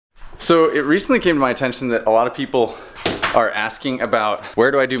So it recently came to my attention that a lot of people are asking about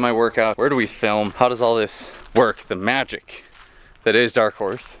where do I do my workout? Where do we film? How does all this work? The magic that is Dark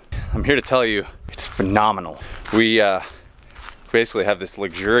Horse. I'm here to tell you it's phenomenal. We basically have this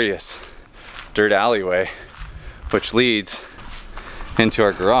luxurious dirt alleyway which leads into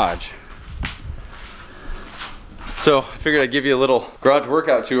our garage. So I figured I'd give you a little garage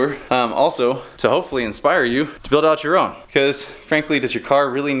workout tour, also to hopefully inspire you to build out your own. Because frankly, does your car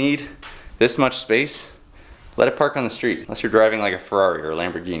really need this much space? Let it park on the street, unless you're driving like a Ferrari or a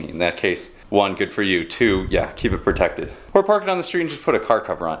Lamborghini. In that case, one, good for you. Two, yeah, keep it protected. Or park it on the street and just put a car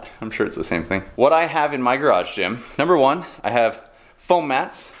cover on it. I'm sure it's the same thing. What I have in my garage gym, number one, I have foam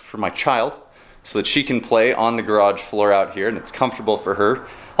mats for my child so that she can play on the garage floor out here and it's comfortable for her.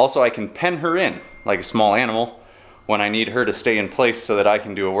 Also, I can pen her in like a small animal when I need her to stay in place so that I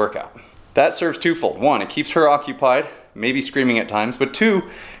can do a workout. That serves twofold. One, it keeps her occupied, maybe screaming at times, but two,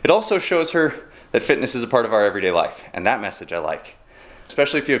 it also shows her that fitness is a part of our everyday life, and that message I like.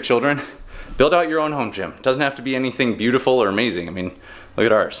 Especially if you have children, build out your own home gym. It doesn't have to be anything beautiful or amazing. I mean, look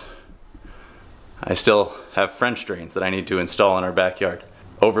at ours. I still have French drains that I need to install in our backyard,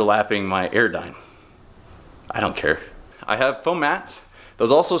 overlapping my Airdyne. I don't care. I have foam mats.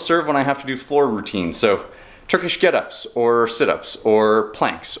 Those also serve when I have to do floor routines. So Turkish get-ups or sit-ups or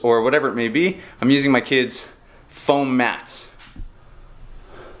planks or whatever it may be, I'm using my kids' foam mats.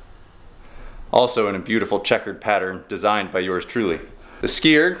 Also in a beautiful checkered pattern designed by yours truly. The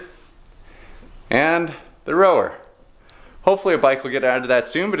skier and the rower. Hopefully a bike will get added to that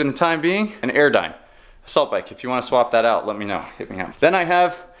soon, but in the time being, an Airdyne. Assault bike, if you want to swap that out, let me know, hit me up. Then I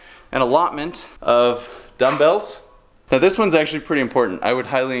have an allotment of dumbbells. Now this one's actually pretty important. I would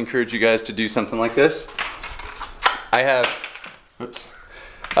highly encourage you guys to do something like this. I have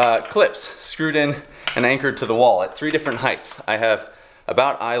clips screwed in and anchored to the wall at 3 different heights. I have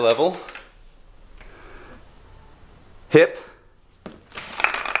about eye level, hip,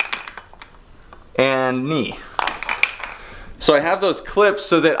 and knee. So I have those clips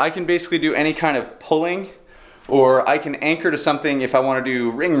so that I can basically do any kind of pulling, or I can anchor to something if I want to do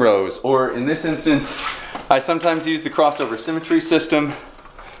ring rows, or in this instance, I sometimes use the crossover symmetry system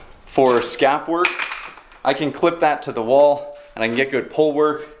for scap work. I can clip that to the wall and I can get good pull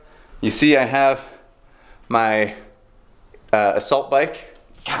work. You see I have my assault bike,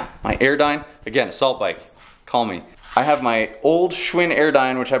 my Airdyne, again, assault bike, call me. I have my old Schwinn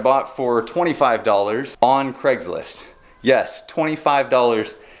Airdyne, which I bought for $25 on Craigslist. Yes,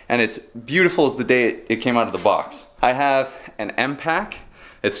 $25, and it's beautiful as the day it came out of the box. I have an M pack.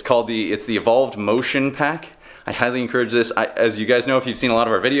 It's the Evolved Motion pack. I highly encourage this. As you guys know, if you've seen a lot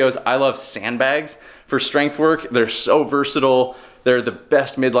of our videos, I love sandbags for strength work. They're so versatile. They're the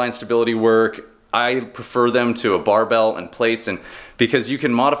best midline stability work. I prefer them to a barbell and plates, and because you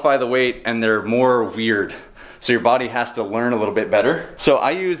can modify the weight and they're more weird. So your body has to learn a little bit better. So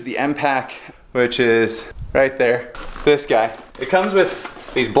I use the M pack, which is right there, this guy. It comes with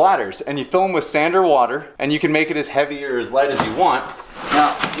these bladders and you fill them with sand or water and you can make it as heavy or as light as you want.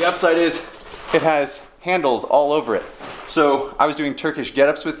 Now, the upside is it has handles all over it. So I was doing Turkish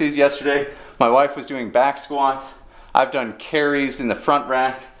get-ups with these yesterday. My wife was doing back squats. I've done carries in the front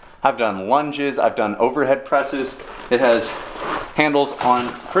rack. I've done lunges. I've done overhead presses. It has handles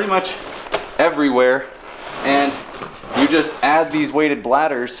on pretty much everywhere. And you just add these weighted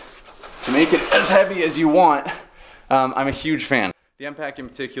bladders to make it as heavy as you want. I'm a huge fan. The M pack in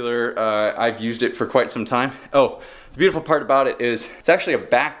particular, I've used it for quite some time. Oh, the beautiful part about it is it's actually a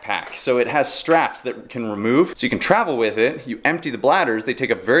backpack. So it has straps that can remove. So you can travel with it. You empty the bladders, they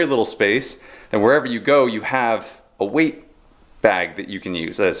take up very little space. And wherever you go, you have a weight bag that you can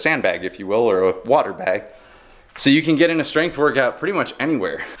use, a sandbag if you will, or a water bag. So you can get in a strength workout pretty much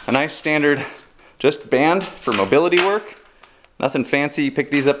anywhere. A nice standard just band for mobility work. Nothing fancy, pick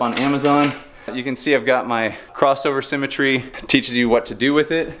these up on Amazon. You can see I've got my crossover symmetry, it teaches you what to do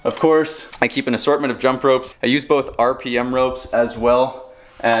with it. Of course, I keep an assortment of jump ropes. I use both RPM ropes as well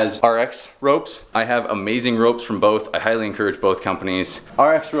as RX ropes. I have amazing ropes from both. I highly encourage both companies.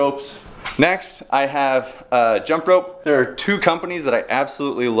 RX ropes. Next, I have jump rope. There are 2 companies that I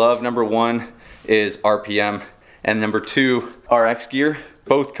absolutely love. Number 1 is RPM, and number 2, RX Gear.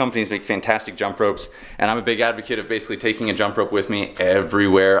 Both companies make fantastic jump ropes, and I'm a big advocate of basically taking a jump rope with me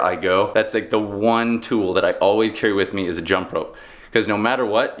everywhere I go. That's like the one tool that I always carry with me is a jump rope, because no matter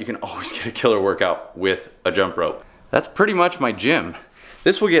what, you can always get a killer workout with a jump rope. That's pretty much my gym.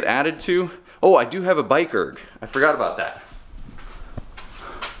 This will get added to, oh, I do have a bike erg. I forgot about that.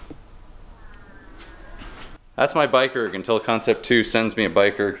 That's my bike erg until Concept 2 sends me a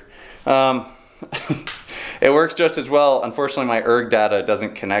bike erg. It works just as well. Unfortunately, my erg data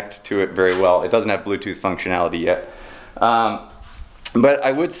doesn't connect to it very well. It doesn't have Bluetooth functionality yet. But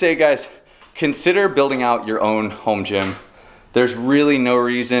I would say, guys, consider building out your own home gym. There's really no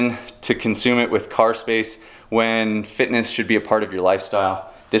reason to consume it with car space when fitness should be a part of your lifestyle.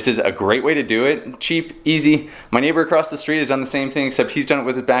 This is a great way to do it. Cheap, easy. My neighbor across the street has done the same thing, except he's done it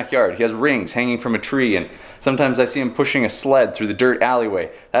with his backyard. He has rings hanging from a tree, and sometimes I see him pushing a sled through the dirt alleyway.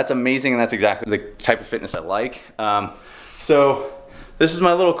 That's amazing, and that's exactly the type of fitness I like. So this is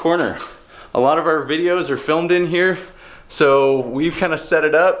my little corner. A lot of our videos are filmed in here, so we've kind of set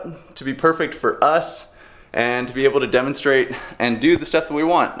it up to be perfect for us and to be able to demonstrate and do the stuff that we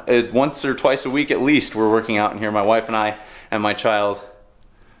want. Once or twice a week at least, we're working out in here. My wife and I, and my child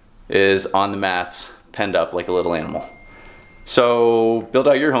is on the mats, penned up like a little animal. So build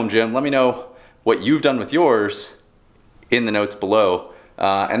out your home gym. Let me know what you've done with yours in the notes below.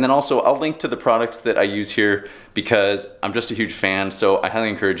 And then also I'll link to the products that I use here because I'm just a huge fan. So I highly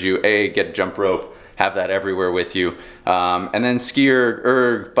encourage you, A, get a jump rope, have that everywhere with you. And then ski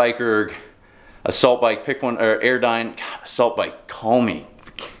erg, bike erg, assault bike, pick one, or Airdyne. God, assault bike, call me.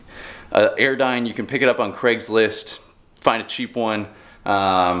 Airdyne, you can pick it up on Craigslist, find a cheap one.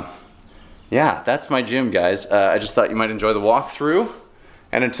 Yeah, that's my gym, guys. I just thought you might enjoy the walkthrough.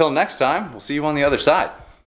 And until next time, we'll see you on the other side.